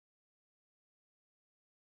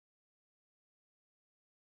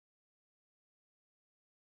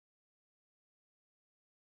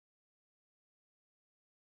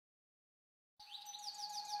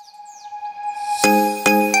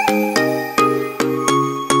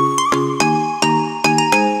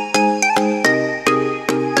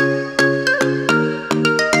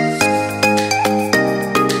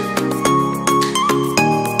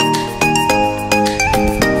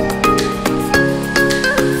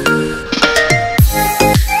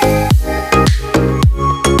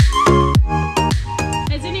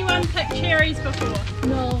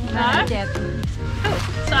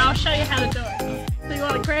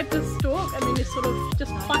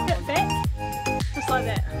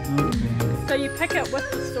So you pick it with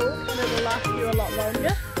the stalk and it'll last you a lot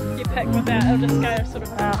longer. You pick without, it'll just go sort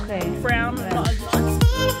of brown, not as nice.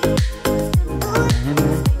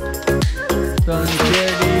 So ang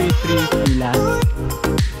cherry tree nila,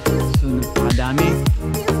 so napakadami,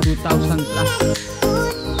 2,000 plus.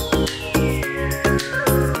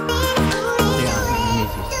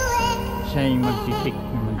 Siya yung magpipik.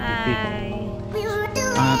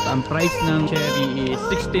 At ang price ng cherry is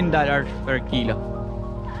 $16 per kilo.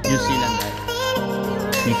 New Zealand guys.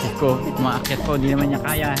 Misis ko, umaakit ko, di naman niya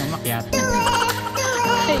kaya umakyat.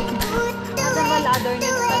 Nasa ba ladder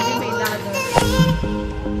niya? Sabi may ladder.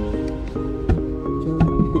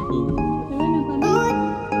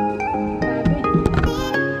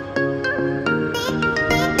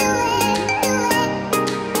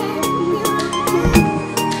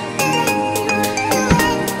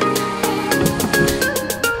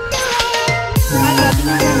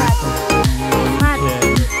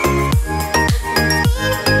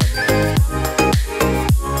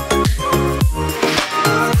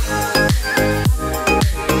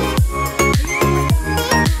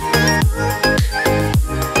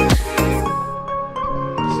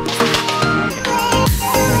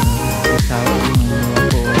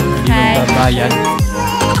 Bayan.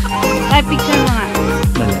 Ay, picture mo nga.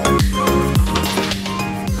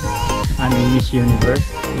 I'm in Miss Universe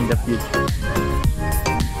in the future.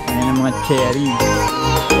 Ayan ang mga cherry.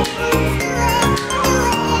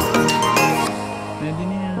 Pwede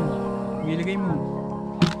na yan. Ilagay mo.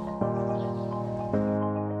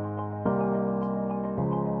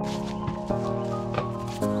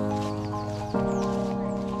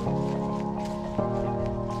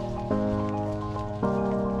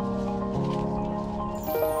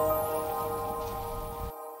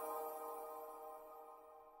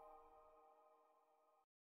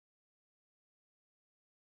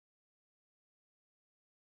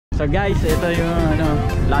 So guys, ito yung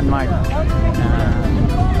landmark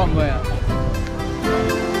somewhere.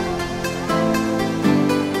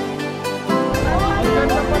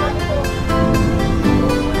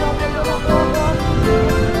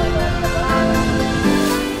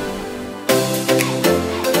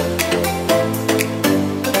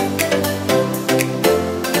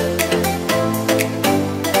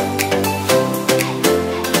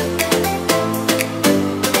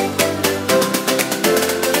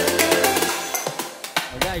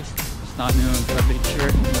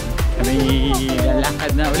 Picture. Kami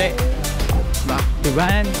lalakad na uli back to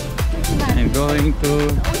van and going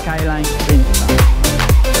to SKYLINE Queenstown.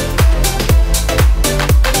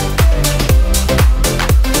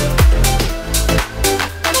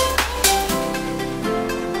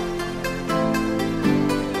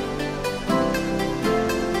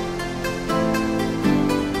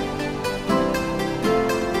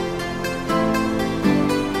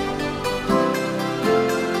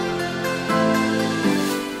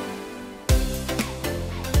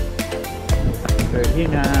 We're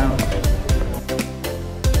here now.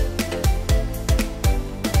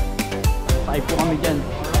 5 po kami dyan.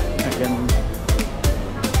 Ganun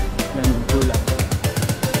pula.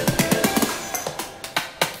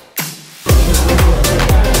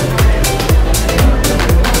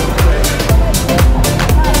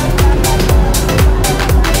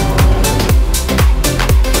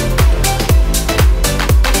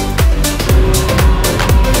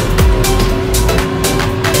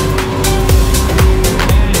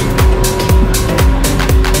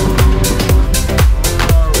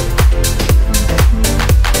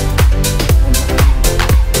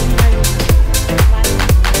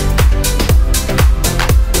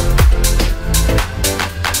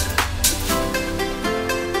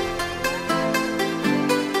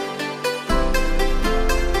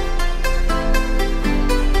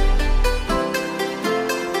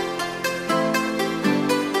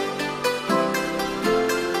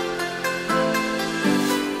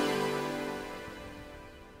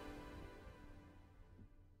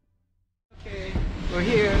 We're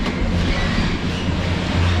here.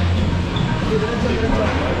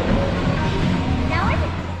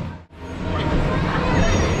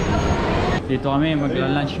 Dito kami,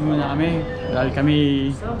 magla-lunch muna kami dahil kami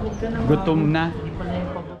gutom na.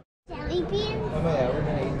 Jelly beans?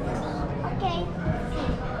 Okay.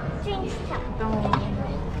 Drinks cup. No.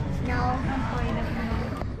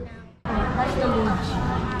 That's the lunch.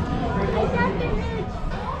 I thought the luge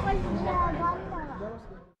was the gondola.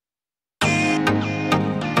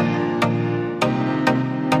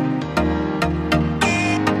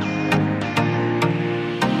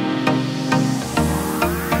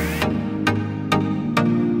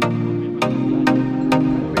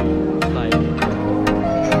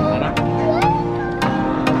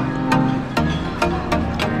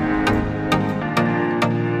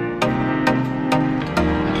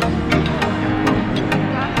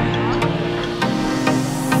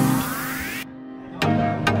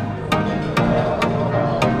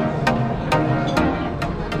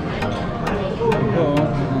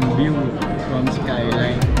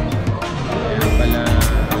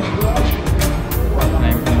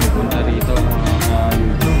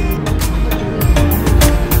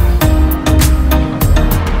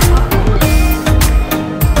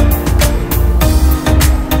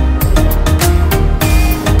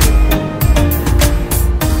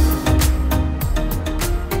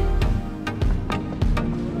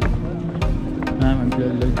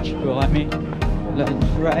 Maglo-lodge ko kami. Lodge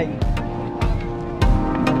ride.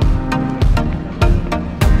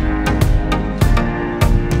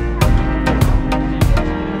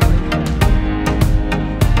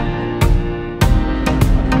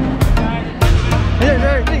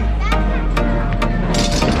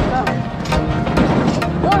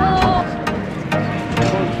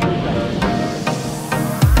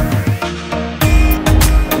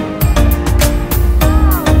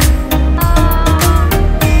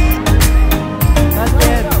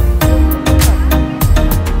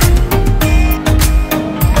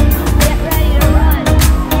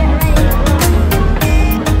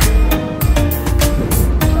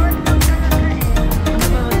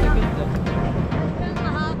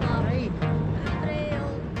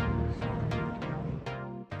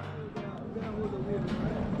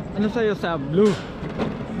 Ano sa'yo sa blue?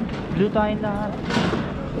 Blue tayong lahat.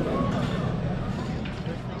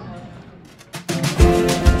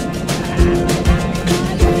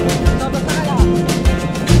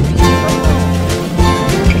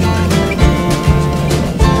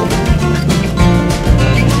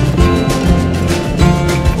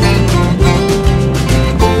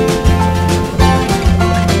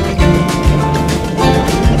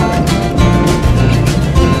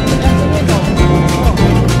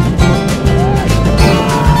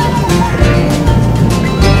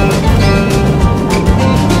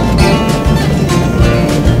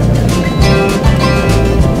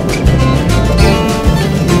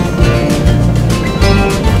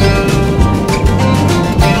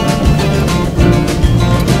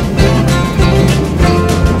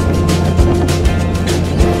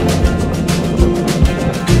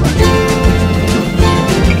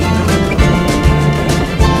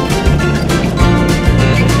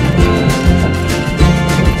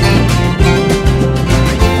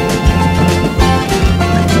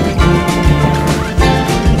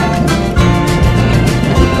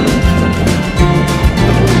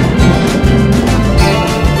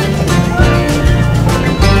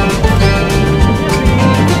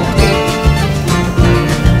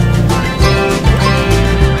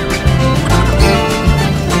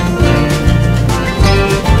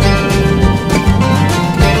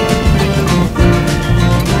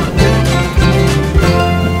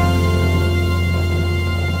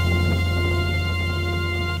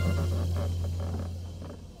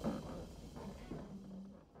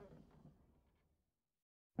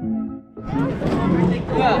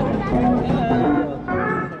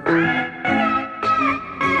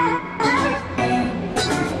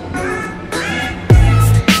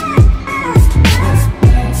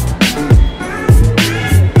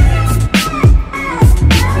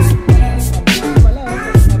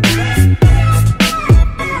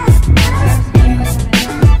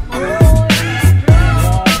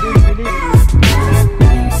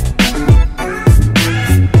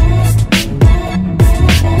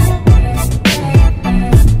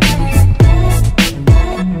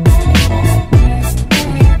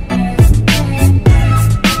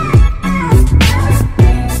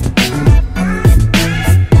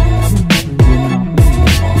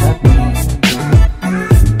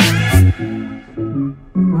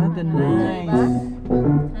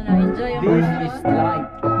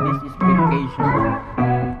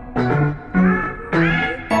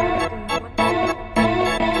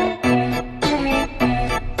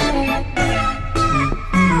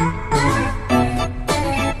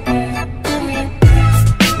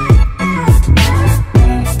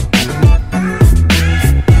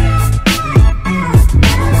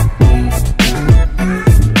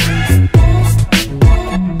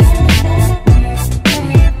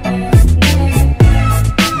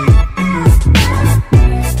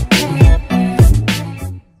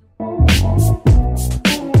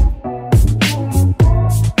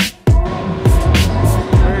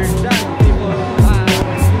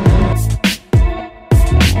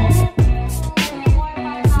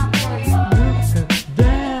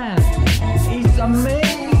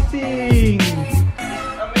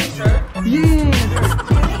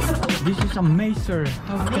 This is a mazer.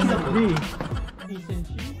 How can it be?